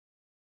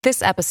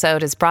This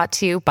episode is brought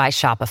to you by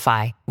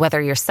Shopify.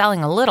 Whether you're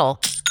selling a little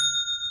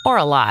or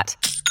a lot,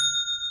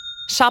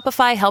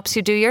 Shopify helps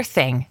you do your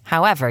thing,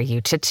 however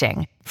you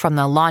cha-ching. From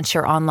the launch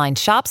your online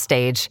shop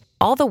stage,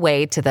 all the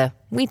way to the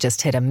we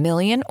just hit 1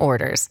 million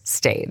orders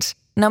stage.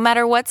 No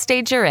matter what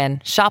stage you're in,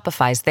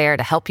 Shopify's there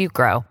to help you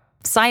grow.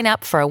 Sign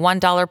up for a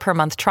 $1 per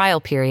month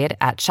trial period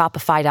at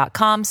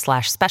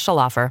shopify.com/special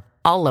offer,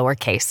 all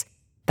lowercase.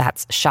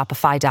 That's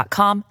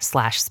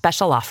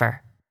shopify.com/special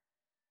offer.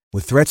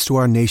 With threats to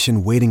our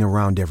nation waiting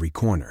around every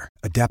corner,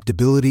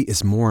 adaptability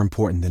is more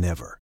important than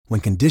ever.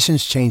 When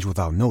conditions change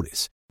without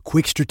notice,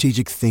 quick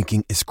strategic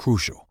thinking is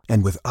crucial.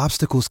 And with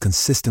obstacles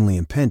consistently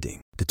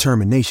impending,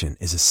 determination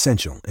is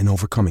essential in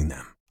overcoming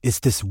them. It's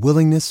this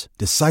willingness,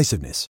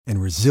 decisiveness,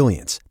 and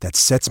resilience that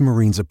sets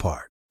Marines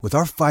apart. With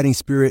our fighting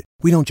spirit,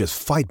 we don't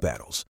just fight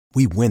battles,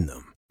 we win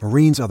them.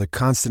 Marines are the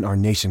constant our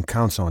nation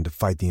counts on to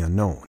fight the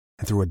unknown.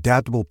 And through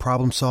adaptable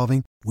problem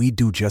solving, we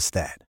do just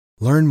that.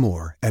 Learn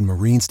more at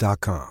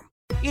marines.com.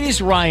 It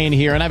is Ryan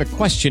here, and I have a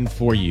question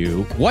for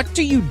you. What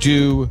do you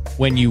do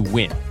when you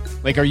win?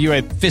 Like, are you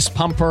a fist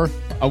pumper,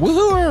 a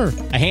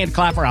woohooer, a hand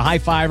clapper, a high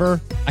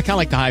fiver? I kind of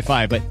like the high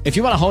five, but if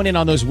you want to hone in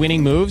on those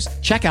winning moves,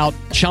 check out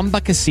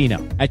Chumba Casino.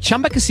 At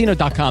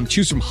ChumbaCasino.com,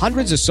 choose from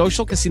hundreds of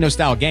social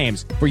casino-style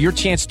games for your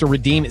chance to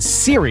redeem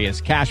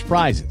serious cash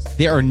prizes.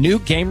 There are new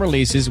game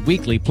releases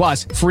weekly,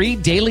 plus free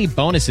daily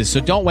bonuses, so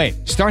don't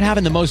wait. Start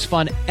having the most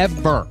fun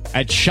ever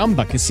at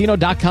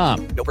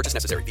ChumbaCasino.com. No purchase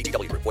necessary.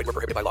 VGW Group. Void where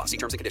prohibited by law. See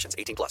terms and conditions.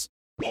 18+.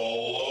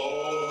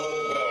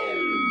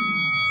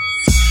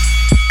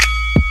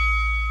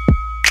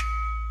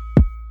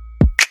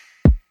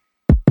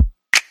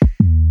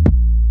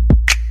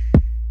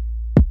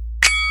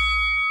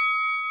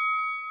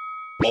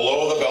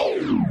 Below the belt.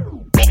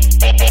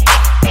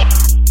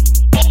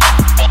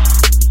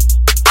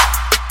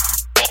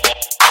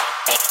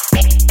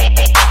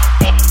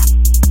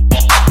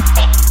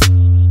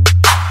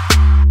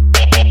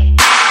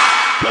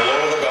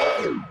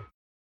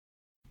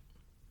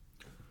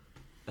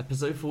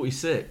 Episode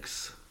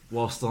 46,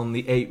 whilst on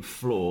the 8th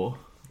floor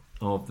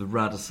of the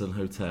Radisson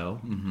Hotel,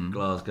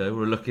 Glasgow.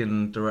 We're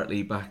looking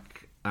directly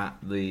back at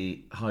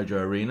the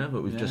Hydro Arena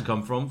that we've just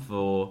come from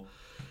for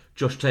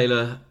Josh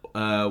Taylor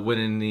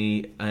winning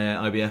the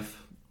IBF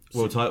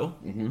world title.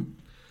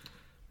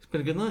 It's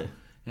been a good night.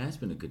 Yeah, it's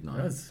been a good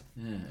night.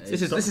 Yeah,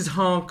 this is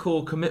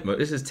hardcore commitment.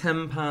 This is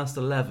 10 past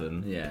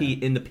 11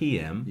 in the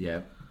PM.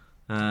 Yeah.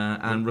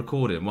 And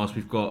recording whilst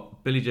we've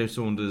got Billy Joe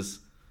Saunders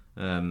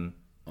on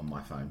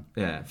my phone.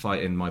 Yeah,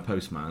 fighting my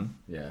postman.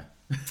 Yeah.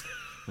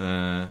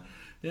 Yeah.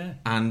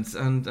 And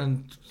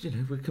you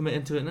know, we're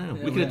committing to it now.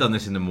 We could have done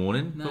this in the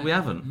morning, but we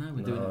haven't. No,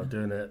 we're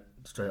doing it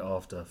straight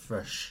after,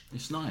 fresh.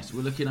 It's nice.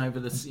 We're looking over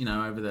the,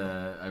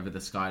 over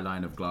the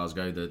skyline of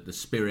Glasgow. The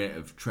spirit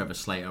of Trevor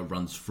Slater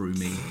runs through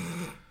me.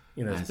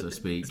 As I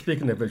speak.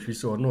 Speaking of which, we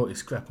saw a naughty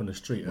scrap on the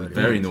street earlier.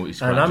 Very naughty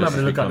scrap. And I'm having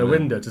a look out the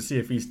window to see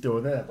if he's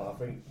still there, but I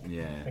think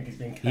he's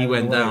been he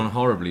went down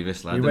horribly,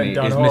 this lad.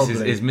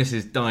 His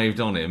missus dived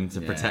on him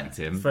to protect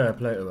him. Fair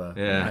play to her.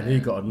 Yeah. And he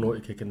got a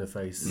naughty kick in the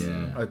face.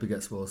 Yeah. I hope he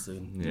gets well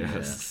soon.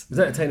 Yes. It was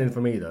entertaining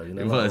for me, though.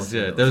 It was,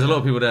 yeah. There was a lot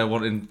of people there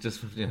wanting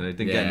just, they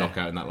didn't get a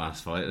knockout in that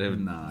last fight.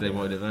 They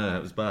wanted it there.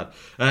 It was bad.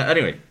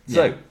 Anyway,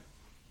 so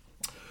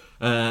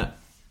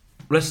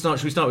let's start.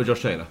 Should we start with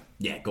Josh Taylor?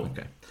 Yeah, go on.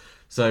 Okay.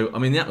 So, I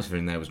mean, the atmosphere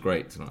in there was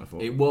great tonight, I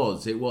thought. It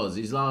was.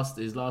 His last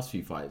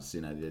few fights,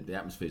 the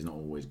atmosphere is not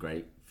always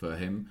great for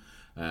him.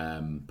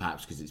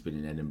 Perhaps because it's been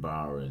in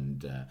Edinburgh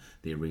and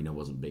the arena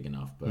wasn't big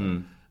enough.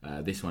 But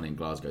this one in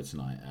Glasgow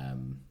tonight,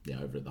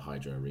 over at the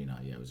Hydro Arena,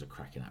 it was a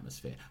cracking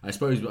atmosphere. I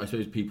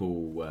suppose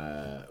people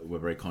were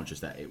very conscious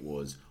that it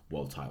was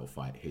world title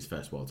fight, his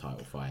first world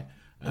title fight.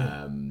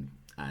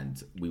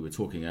 And we were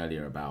talking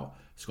earlier about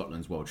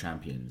Scotland's world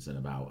champions and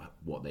about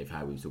what they've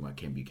had. We were talking about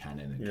Ken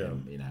Buchanan and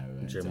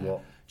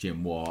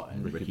Jim Watt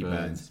and Ricky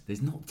Burns.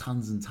 There's not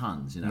tons and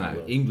tons.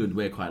 No. England,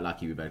 we're quite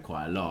lucky. We've had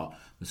quite a lot.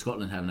 But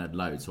Scotland haven't had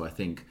loads. So I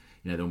think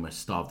they're almost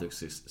starved of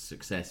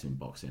success in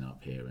boxing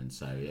up here. And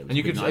so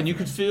you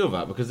could feel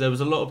that because there was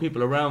a lot of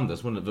people around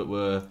us, wasn't it, that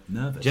were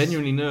nervous,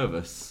 genuinely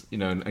nervous,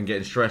 and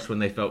getting stressed when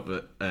they felt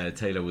that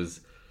Taylor was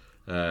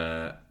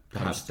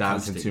perhaps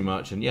dancing too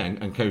much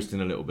and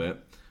coasting a little bit.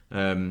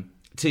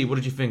 T, what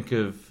did you think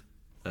of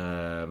the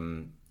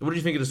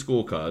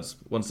scorecards?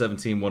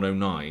 117,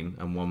 109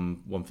 and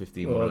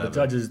 115,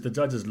 111? The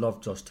judges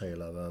loved Josh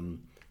Taylor.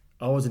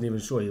 I wasn't even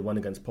sure he won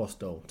against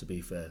Postol, to be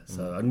fair.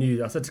 So I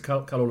said to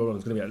Cal all along,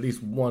 there's going to be at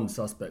least one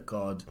suspect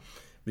card.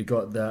 We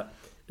got that.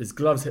 His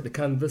gloves hit the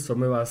canvas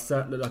from where I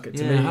sat. Looked like it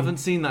to me. I haven't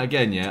seen that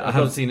again yet. I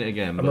haven't seen it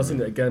again. I've not seen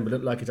it again, but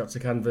looked like he touched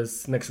the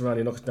canvas. Next round,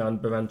 he knocks down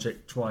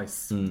Baranchik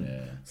twice.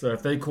 So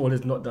if they call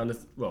his knockdown, they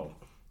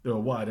were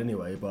wide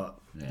anyway, but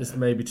this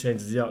maybe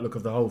changes the outlook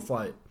of the whole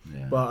fight.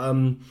 Yeah. But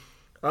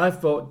I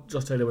thought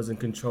Josh Taylor was in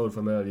control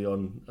from early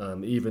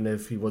on, even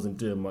if he wasn't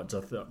doing much.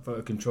 I thought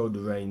he controlled the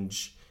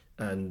range,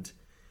 and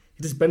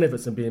he just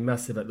benefits from being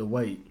massive at the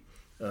weight.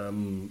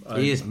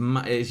 He's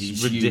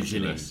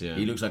ridiculous.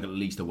 He looks like at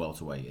least a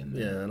welterweight in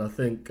there. Yeah, and I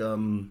think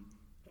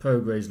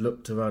Prograis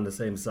looked around the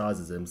same size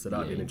as him, so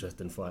that'd be an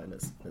interesting fight in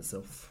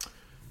itself.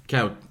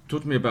 Cal,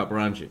 talk to me about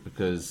Barancic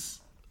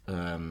because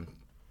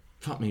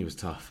fuck me, he was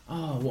tough.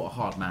 Oh, what a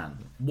hard man!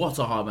 What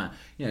a hard man!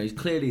 You know, he's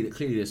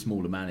clearly a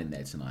smaller man in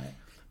there tonight,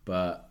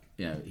 but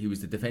you know, he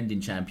was the defending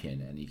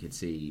champion, and you could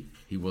see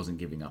he wasn't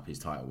giving up his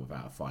title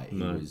without a fight.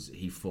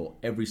 He fought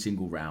every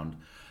single round,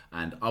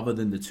 and other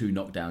than the 2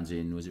 knockdowns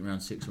in, was it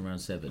round 6 or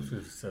round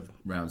 7?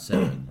 Round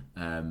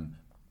 7.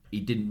 He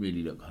didn't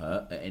really look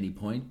hurt at any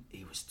point.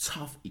 He was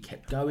tough. He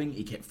kept going.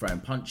 He kept throwing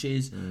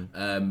punches.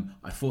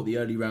 I thought the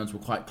early rounds were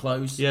quite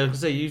close. Yeah, I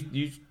was going to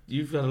say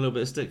you've had a little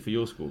bit of stick for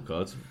your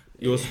scorecards.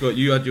 You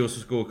had your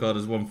scorecard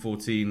as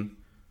 114,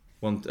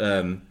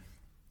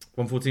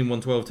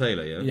 112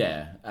 Taylor, yeah?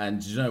 Yeah,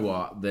 and you know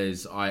what?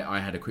 I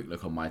had a quick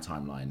look on my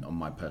timeline, on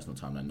my personal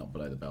timeline, not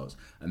below the belts,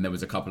 and there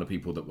was a couple of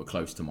people that were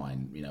close to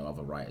mine, you know,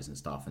 other writers and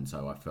stuff, and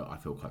so I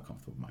feel quite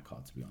comfortable with my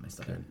card, to be honest.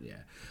 Okay.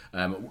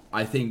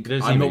 I think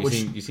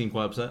you seem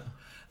quite upset.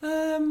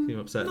 Seem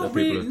upset that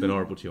people have been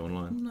horrible to you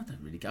online. I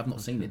don't really. I've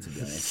not seen it, to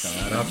be honest. So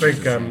I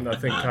think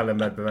Callum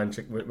had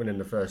Barancic winning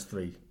the first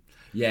 3.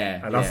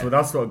 Yeah, and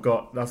that's what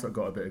got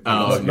a bit of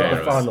not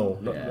the final.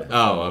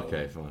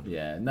 Okay, fine.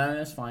 Yeah, no,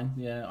 that's fine.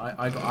 Yeah,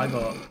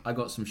 I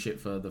got some shit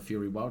for the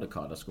Fury Wilder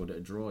card. I scored it a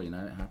draw. You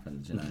know, it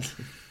happens. You know,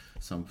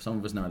 some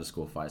of us know how to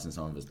score fights and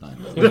some of us don't.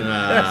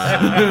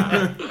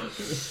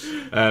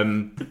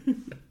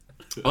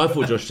 I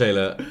thought Josh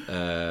Taylor.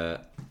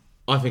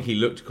 I think he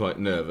looked quite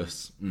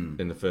nervous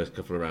in the first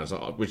couple of rounds,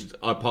 which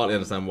I partly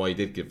understand why he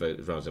did give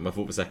those rounds to him. I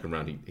thought the second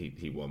round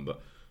he won,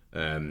 but.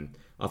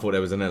 I thought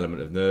there was an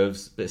element of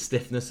nerves, a bit of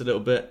stiffness, a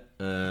little bit.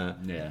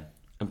 And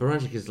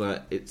Barancic is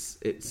like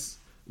it's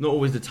not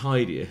always the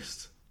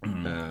tidiest.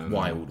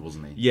 Wild,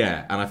 wasn't he?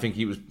 Yeah, and I think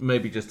he was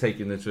maybe just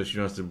taking this to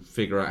to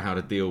figure out how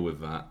to deal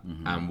with that,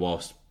 and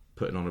whilst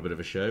putting on a bit of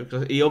a show.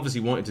 'Cause he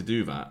obviously wanted to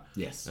do that.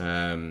 Yes.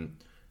 And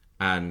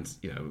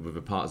you know, with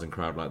a partisan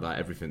crowd like that,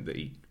 everything that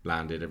he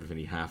landed, everything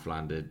he half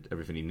landed,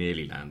 everything he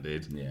nearly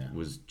landed,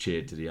 was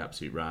cheered to the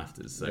absolute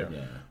rafters. So.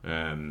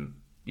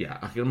 Yeah,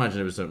 I can imagine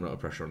there was some lot of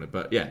pressure on it,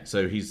 but yeah.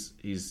 So he's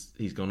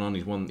gone on.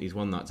 He's won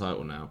that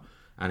title now,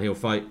 and he'll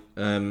fight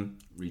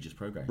Regis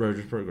Prograis.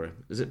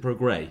 Is it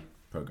Prograis?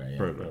 Prograis. Yeah.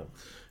 Prograis.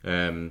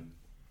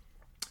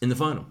 In the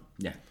final.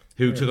 Yeah.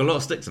 Who took a lot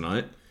of stick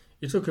tonight.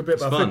 He took a bit,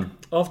 but I think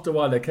after a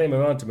while they came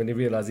around to him and he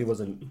realised he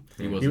wasn't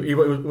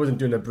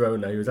doing a bro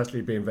now. He was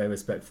actually being very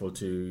respectful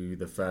to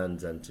the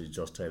fans and to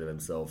Josh Taylor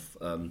himself.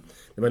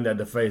 When they had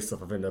the face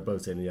off, I think they're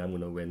both saying, "Yeah, I'm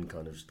going to win,"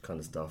 kind of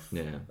stuff.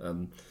 Yeah.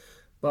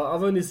 But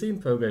I've only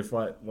seen Prograis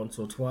fight once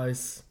or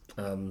twice.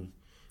 I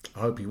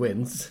hope he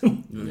wins.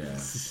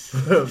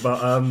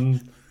 But I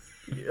mean,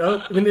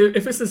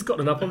 if it's in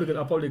Scotland, I'll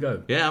probably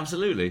go. Yeah,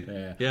 absolutely.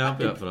 Yeah, I'll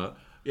be up for that.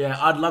 Yeah,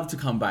 I'd love to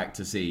come back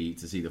to see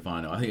the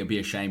final. I think it'd be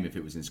a shame if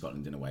it was in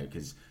Scotland in a way,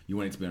 because you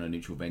want it to be on a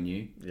neutral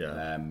venue.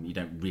 Yeah. You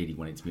don't really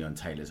want it to be on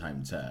Taylor's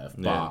home turf,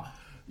 but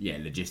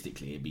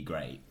logistically it'd be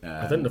great.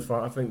 I think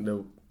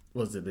the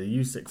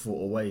Usyk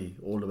fought away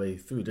all the way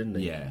through, didn't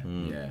he?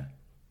 Yeah.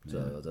 So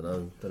I don't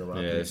know what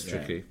happened. Yeah, it's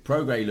tricky.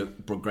 Prograis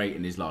looked great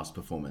in his last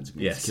performance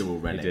against Kirill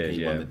Relic.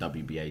 He won the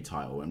WBA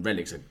title, and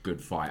Relic's a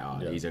good fighter.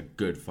 Yeah. He's a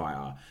good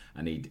fighter,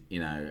 and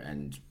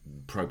and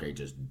Prograis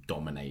just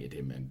dominated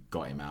him and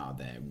got him out of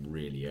there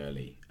really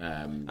early.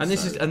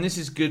 This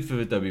is good for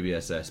the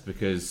WBSS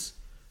because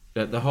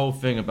the whole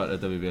thing about the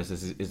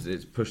WBSS is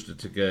it's pushed it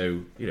to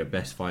go,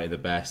 best fight of the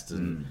best,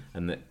 and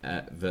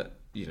that.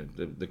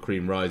 The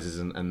cream rises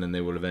and then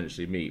they will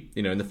eventually meet.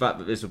 And the fact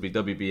that this will be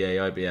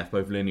WBA, IBF,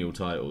 both lineal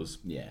titles,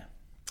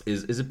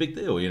 is a big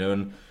deal.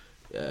 And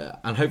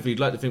hopefully you'd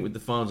like to think with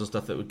the finals and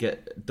stuff that would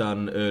get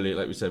done early.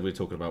 Like we said, we're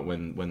talking about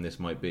when this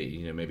might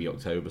be. Maybe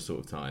October sort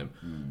of time,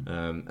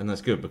 and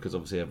that's good because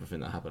obviously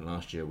everything that happened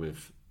last year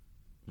with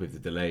the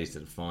delays to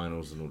the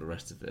finals and all the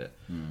rest of it,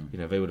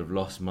 they would have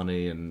lost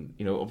money and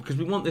because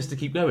we want this to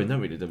keep going, don't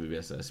we? The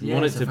WBSS, we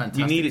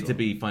need it to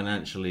be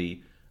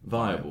financially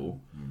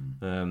viable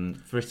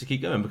for us to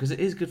keep going because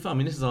it is good fun. I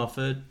mean, this is our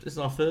third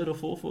or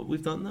fourth what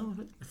we've done now. I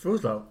think it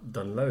feels like we've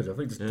done loads. I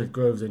think just did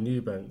Groves and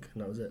Eubank,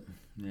 and that was it.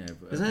 Yeah,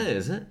 but,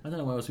 is it? I don't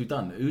know what else we've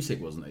done. Usyk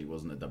wasn't a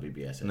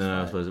WBSS. No,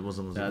 right? I suppose it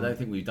wasn't. I don't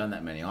think we've done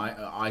that many.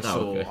 I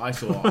saw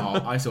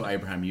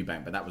Abraham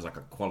Eubank, but that was like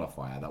a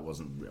qualifier. That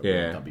wasn't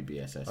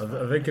WBSS.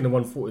 I think in the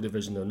 140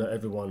 division, though, not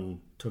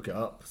everyone took it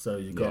up. So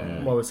you got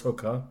Morris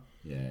Hooker.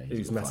 Yeah,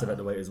 he's massive at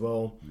the weight as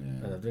well.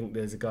 Yeah. And I think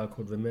there's a guy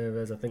called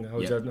Ramirez. I think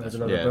has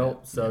another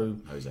belt. So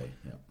Jose.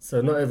 Yeah. So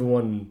not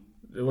everyone.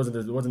 It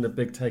wasn't a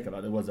big take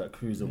like there was at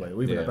cruiserweight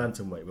or even at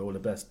bantamweight where all the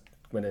best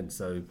went in.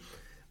 So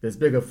there's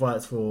bigger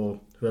fights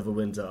for whoever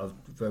wins out of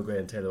Prograis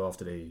and Taylor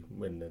after they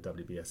win the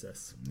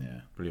WBSS.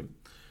 Yeah, brilliant.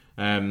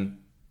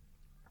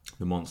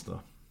 The monster.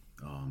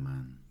 Oh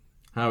man,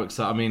 how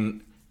exciting! I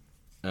mean.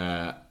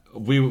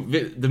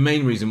 The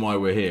main reason why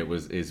we're here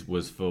was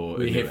for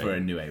we're here for a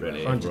new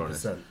really.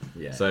 100%.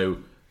 Yeah. So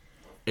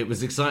it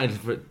was exciting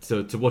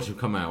to watch him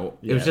come out.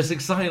 Yeah. It was just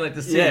exciting, like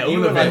to see. Yeah, You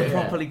all were of like it,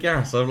 properly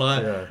gassed. I'm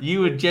like, you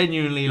were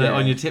genuinely like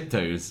on your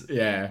tiptoes.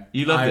 Yeah,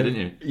 you loved it, didn't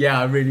you?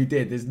 Yeah, I really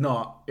did. There's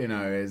not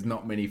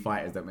many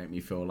fighters that make me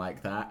feel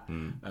like that.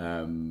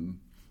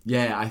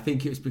 Yeah, I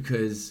think it's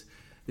because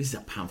this is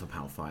a pound for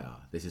pound fighter.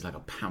 This is like a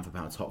pound for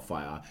pound top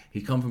fighter.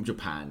 He's come from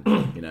Japan.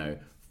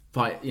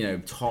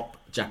 Top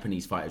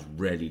Japanese fighters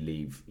rarely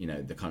leave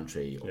the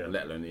country, or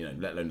let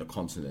alone the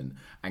continent,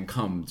 and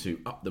come to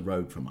up the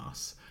road from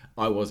us.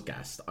 I was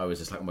gassed. I was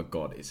just like, oh my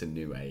god, it's a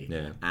Inoue.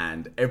 Yeah.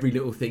 And every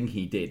little thing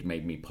he did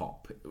made me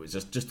pop. It was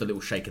just a little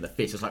shake of the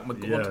fist. It's like, oh my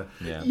god,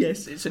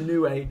 yes, it's a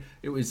Inoue.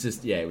 It was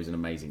just, it was an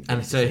amazing thing.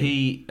 And so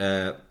he,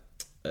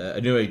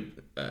 Inoue,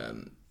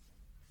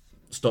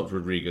 stopped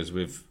Rodriguez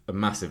with a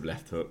massive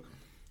left hook,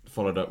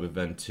 followed up with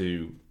then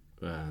two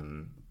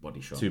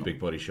big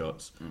body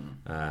shots,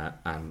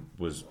 and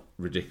was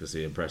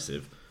ridiculously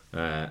impressive.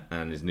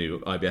 And his new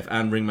IBF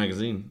and Ring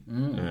Magazine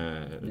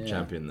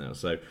champion now.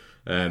 So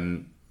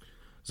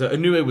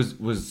Inoue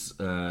was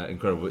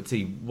incredible. But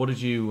T, what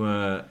did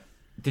you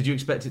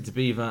expect it to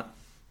be that?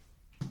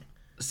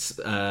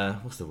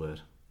 What's the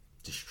word?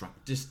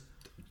 Just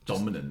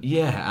dominant.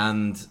 Yeah,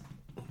 and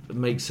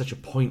make such a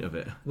point of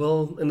it.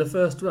 Well, in the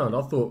first round,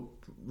 I thought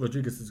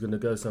Rodriguez was going to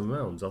go some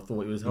rounds. I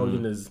thought he was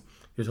holding his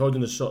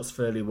shots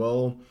fairly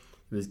well.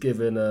 He was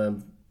giving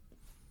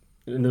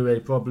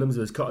Inoue problems.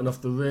 He was cutting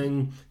off the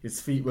ring. His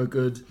feet were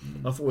good.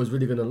 I thought it was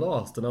really going to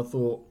last, and I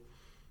thought,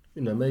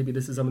 maybe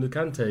this is someone who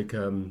can take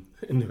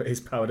Inoue's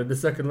power. Then the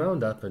second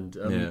round happened.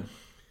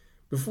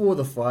 Before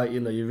the fight,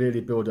 you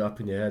really build it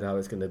up in your head how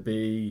it's going to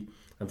be.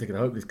 I'm thinking, I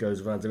hope this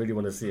goes rounds. I really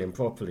want to see him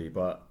properly,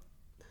 but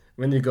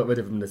when you got rid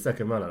of him in the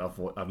second round, I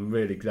thought, I'm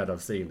really glad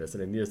I've seen this.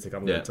 And in years to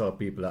come, I'm going to tell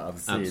people that I've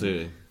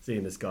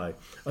seen this guy.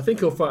 I think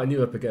he'll fight in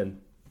Europe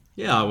again.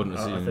 Yeah, I wouldn't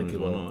have seen I think he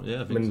will. Not.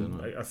 Yeah, I think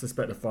so. I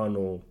suspect the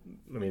final.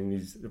 I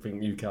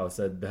think Newcal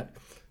said that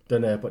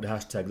Donaire put the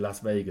hashtag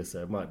Las Vegas,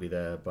 so it might be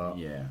there. But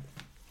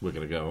we're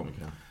gonna go, aren't we,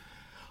 Cal?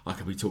 I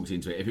could be talked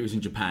into it. If it was in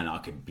Japan, I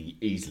could be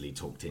easily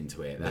talked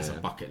into it. That's a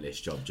bucket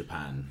list job,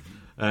 Japan.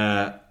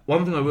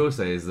 One thing I will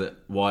say is that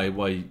why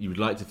you would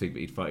like to think that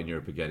he'd fight in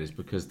Europe again is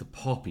because the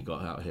pop he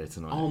got out here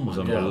tonight was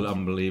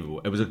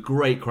unbelievable. It was a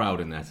great crowd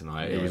in there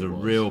tonight. It was a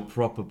real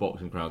proper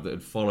boxing crowd that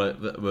had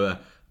followed, that were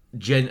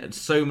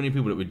so many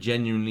people that were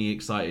genuinely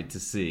excited to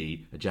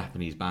see a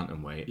Japanese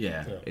bantamweight.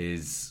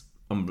 Is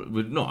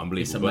not unbelievable.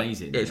 It's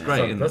amazing. It's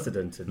great. It's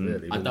unprecedented,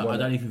 really. I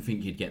don't even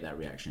think you'd get that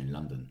reaction in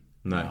London.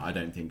 No, I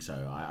don't think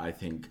so. I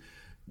think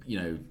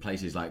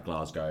places like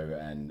Glasgow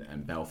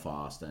and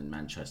Belfast and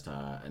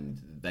Manchester,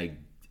 and a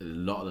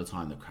lot of the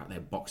time the crowd, they're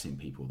boxing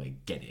people, they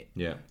get it.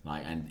 Yeah.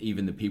 And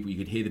even the people, you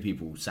could hear the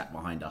people sat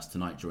behind us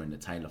tonight during the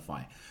Taylor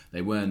fight.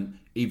 They weren't,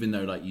 even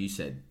though like you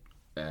said,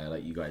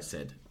 like you guys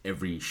said,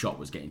 every shot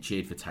was getting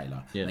cheered for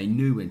Taylor. Yeah. They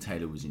knew when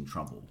Taylor was in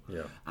trouble.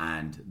 Yeah.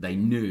 And they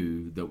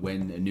knew that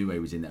when Inoue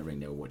was in that ring,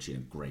 they were watching a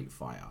great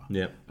fighter.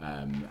 Yeah.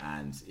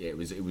 And it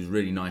was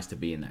really nice to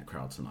be in that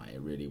crowd tonight.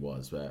 It really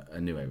was. But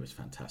Inoue was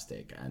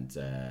fantastic. And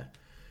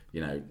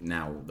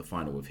now the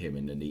final with him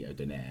and Nonito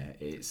Donaire,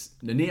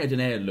 Nonito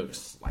Donaire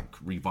looks like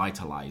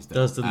revitalised at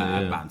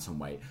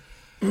bantamweight.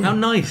 How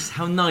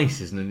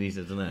nice is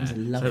Nonito Donaire?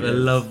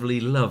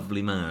 He's a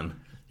lovely man.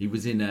 He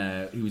was in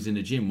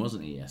a gym,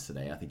 wasn't he,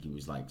 yesterday? I think he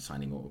was like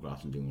signing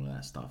autographs and doing all of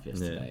that stuff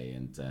yesterday.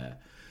 And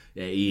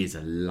he is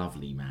a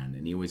lovely man,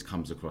 and he always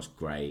comes across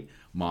great.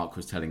 Mark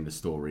was telling the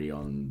story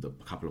on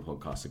a couple of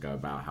podcasts ago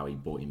about how he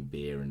bought him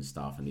beer and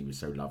stuff, and he was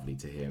so lovely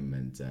to him.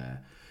 And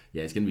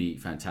it's going to be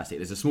fantastic.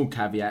 There's a small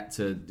caveat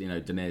to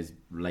Donaire's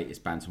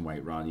latest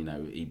bantamweight run.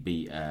 He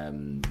beat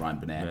Ryan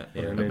Burnett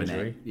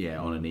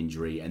on an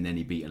injury, and then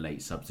he beat a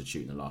late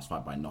substitute in the last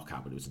fight by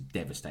knockout, but it was a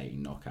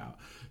devastating knockout.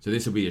 So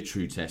this will be a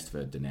true test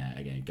for Donaire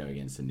again, go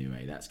against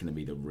Inoue. That's going to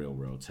be the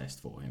real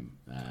test for him.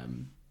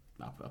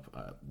 Up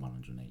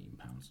 118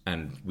 pounds,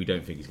 and we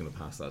don't think he's going to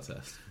pass that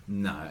test.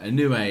 No,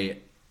 Inoue.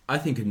 I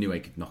think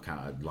Inoue could knock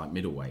out a light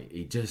middleweight.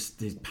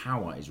 His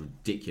power is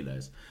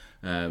ridiculous.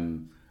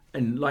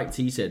 And like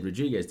T said,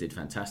 Rodriguez did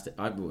fantastic.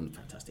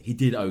 Fantastic. He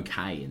did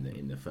okay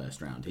in the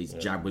first round. His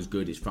jab was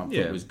good. His front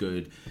foot was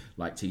good.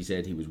 Like T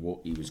said, he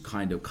was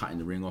kind of cutting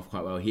the ring off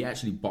quite well. He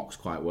actually boxed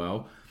quite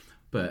well.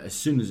 But as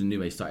soon as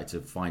Inoue started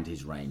to find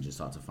his range and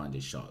started to find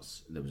his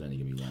shots, there was only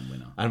going to be one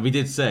winner. And we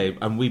did say,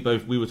 and we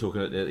were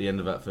talking at the end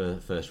of that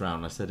first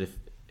round. I said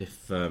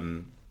if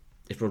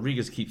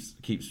Rodriguez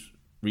keeps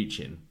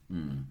reaching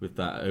with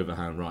that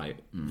overhand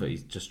right, that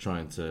he's just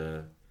trying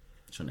to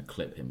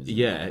clip him.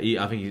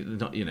 I think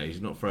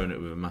he's not throwing it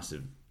with a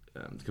massive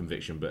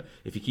conviction, but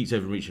if he keeps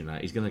overreaching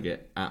that, he's going to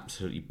get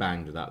absolutely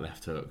banged with that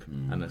left hook,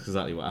 and that's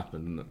exactly what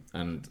happened.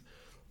 And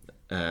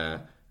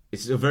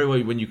it's a very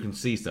way when you can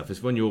see stuff.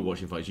 It's when you're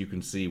watching fights, you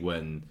can see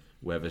where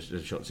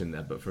the shot's in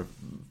there, but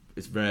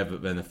it's rare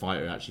that then the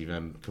fighter actually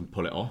then can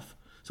pull it off.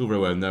 It's all very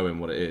well knowing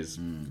what it is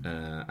and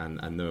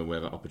knowing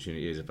where that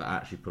opportunity is, but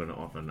actually pulling it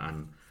off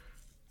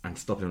and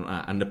stopping him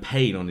like that, and the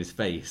pain on his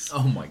face.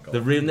 Oh my god!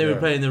 They were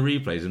playing the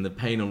replays, and the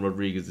pain on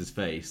Rodriguez's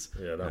face.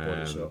 Yeah, that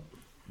body shot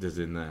is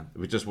in there.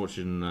 We're just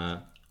watching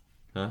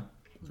Huh?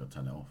 I've got to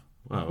turn it off.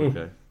 Oh,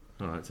 okay.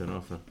 All right, turn it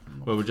off then.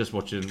 Well, we've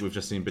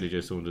just seen Billy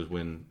Joe Saunders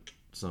win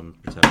some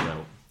pretend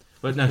belt.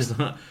 But no, it's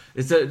not.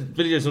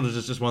 Billy Joe Saunders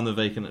has just won the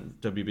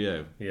vacant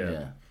WBO.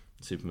 Yeah.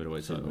 Super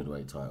middleweight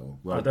title.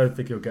 Well, I don't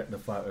think he'll get the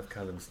fight with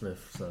Callum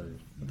Smith, so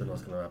I don't know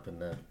what's going to happen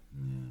there.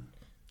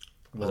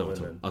 I don't want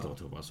to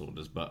talk about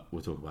Saunders, but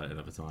we'll talk about it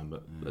another time.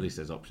 But at least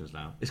there's options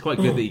now. It's quite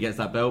good that he gets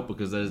that belt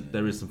because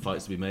there is some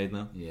fights to be made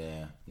now.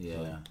 Yeah.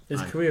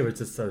 His career is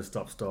just so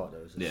stop-start,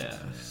 though.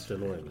 It's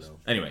annoying now.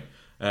 Anyway,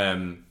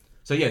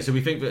 so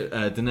we think that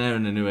Daenerys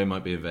and Inoue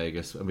might be in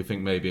Vegas, and we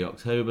think maybe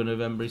October,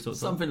 November, sort of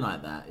something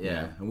like that.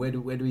 Yeah. And where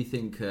do we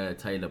think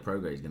Taylor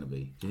Prograis is going to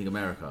be? Do you think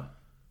America?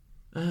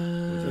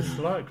 It's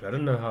likely. I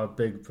don't know how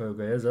big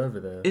Prograis is over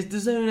there. Is the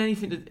Zone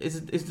anything? Is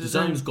the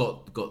Zone's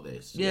got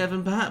this? Yeah,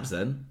 then perhaps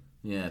then.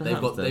 Yeah,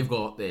 Perhaps they've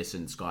got this,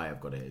 and Sky have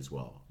got it as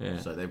well. Yeah.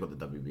 So they've got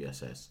the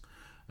WBSS,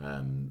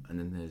 and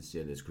then there's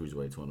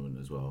Cruiserweight tournament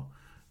as well.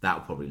 That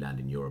will probably land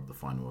in Europe, the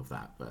final of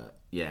that. But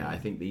yeah, I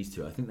think these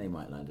two. I think they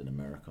might land in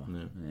America.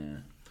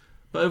 Yeah.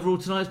 But overall,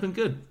 tonight's been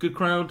good. Good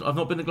crowd. I've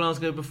not been to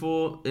Glasgow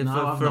before for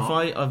a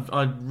fight.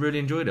 I really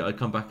enjoyed it. I'd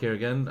come back here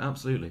again.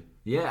 Absolutely.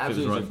 Yeah,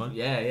 absolutely. It was the right fight.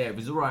 Yeah, it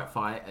was the right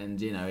fight, and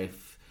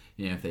if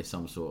there's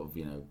some sort of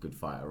good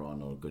fighter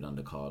on or a good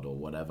undercard or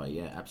whatever,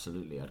 yeah,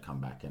 absolutely, I'd come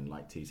back. And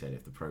like T said,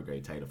 if the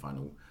Prograis Taylor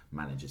final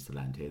manages to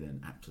land here,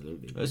 then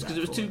absolutely. It's because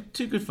it was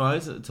two good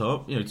fights at the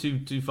top.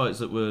 Two fights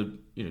that were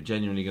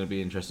genuinely going to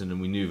be interesting, and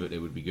we knew that they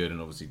would be good.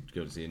 And obviously,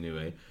 go to see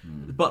Inoue.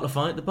 The Butler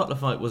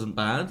fight wasn't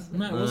bad.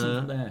 No, it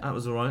wasn't bad. That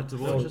was alright to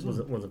watch. It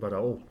wasn't bad at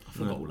all. I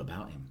forgot all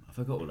about him.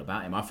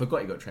 I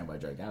forgot he got trained by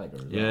Joe Gallagher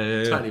as well.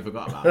 Yeah. Totally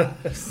forgot about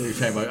that.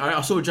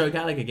 I saw Joe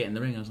Gallagher get in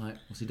the ring. I was like,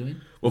 what's he doing?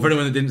 Well, for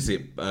anyone that didn't see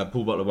it,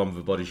 Paul Butler won with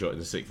a body shot in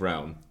the 6th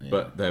round. Yeah.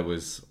 But there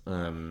was...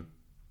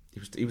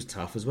 He was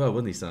tough as well,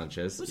 wasn't he,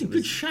 Sanchez? He was in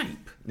good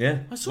shape. Yeah,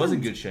 was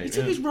in good shape. He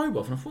took his robe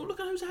off and I thought,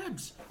 look at those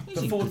abs.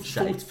 He's in good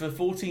shape. For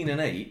 14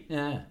 and 8,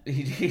 yeah,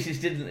 he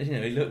just didn't.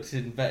 He looked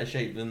in better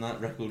shape than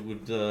that record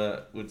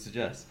would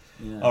suggest.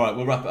 Yeah. All right,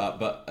 we'll wrap it up.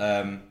 But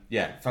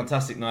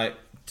fantastic night.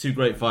 2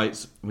 great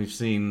fights. We've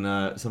seen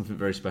something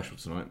very special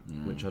tonight,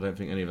 which I don't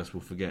think any of us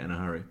will forget in a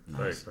hurry.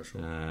 Very special.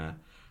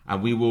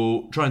 And we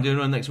will try and do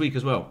another next week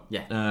as well.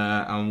 Yeah.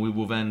 And we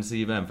will then see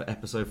you then for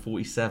episode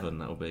 47.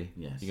 That'll be.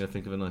 Yes. You're going to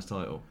think of a nice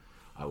title.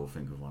 I will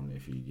think of one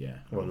if you. Yeah.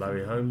 What,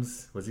 Larry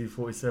Holmes? Was he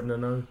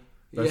 47-0?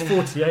 No, it's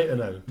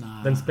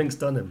 48-0. Then Spink's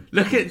done him.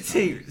 Look at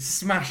T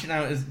smashing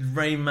out his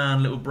Rain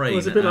Man little brain. Well,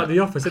 it's a bit like The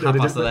Office, isn't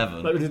it?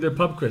 11. Like we did a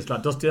pub quiz,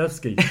 like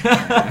Dostoevsky. It's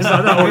like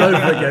that all over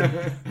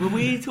again. Were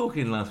we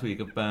talking last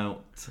week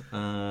about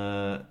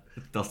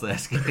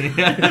Dostoevsky?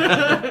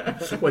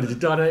 What, did you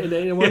die in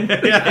 1981?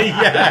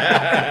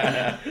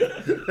 Yeah.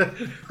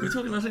 We were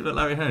talking last week about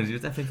Larry Holmes. He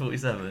was definitely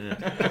 47.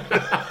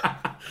 Yeah.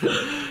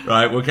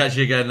 Right, we'll catch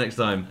you again next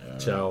time.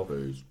 Ciao.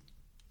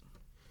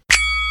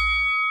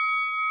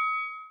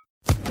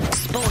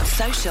 Sports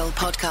Social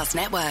Podcast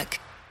Network.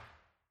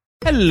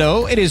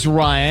 Hello, it is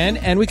Ryan,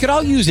 and we could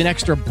all use an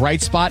extra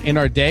bright spot in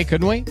our day,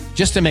 couldn't we?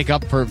 Just to make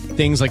up for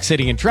things like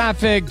sitting in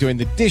traffic, doing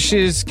the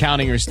dishes,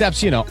 counting your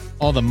steps,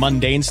 all the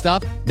mundane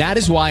stuff. That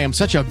is why I'm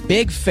such a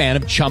big fan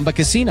of Chumba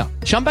Casino.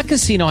 Chumba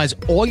Casino has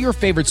all your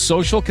favorite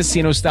social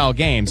casino-style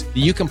games that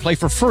you can play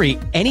for free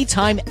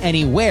anytime,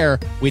 anywhere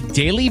with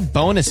daily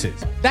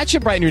bonuses. That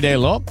should brighten your day a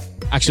little.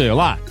 Actually, a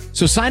lot.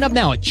 So sign up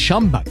now at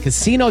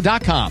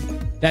ChumbaCasino.com.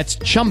 That's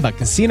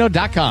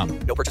ChumbaCasino.com.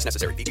 No purchase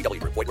necessary. VGW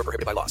Group. Void where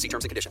prohibited by law. See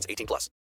terms and conditions. 18+.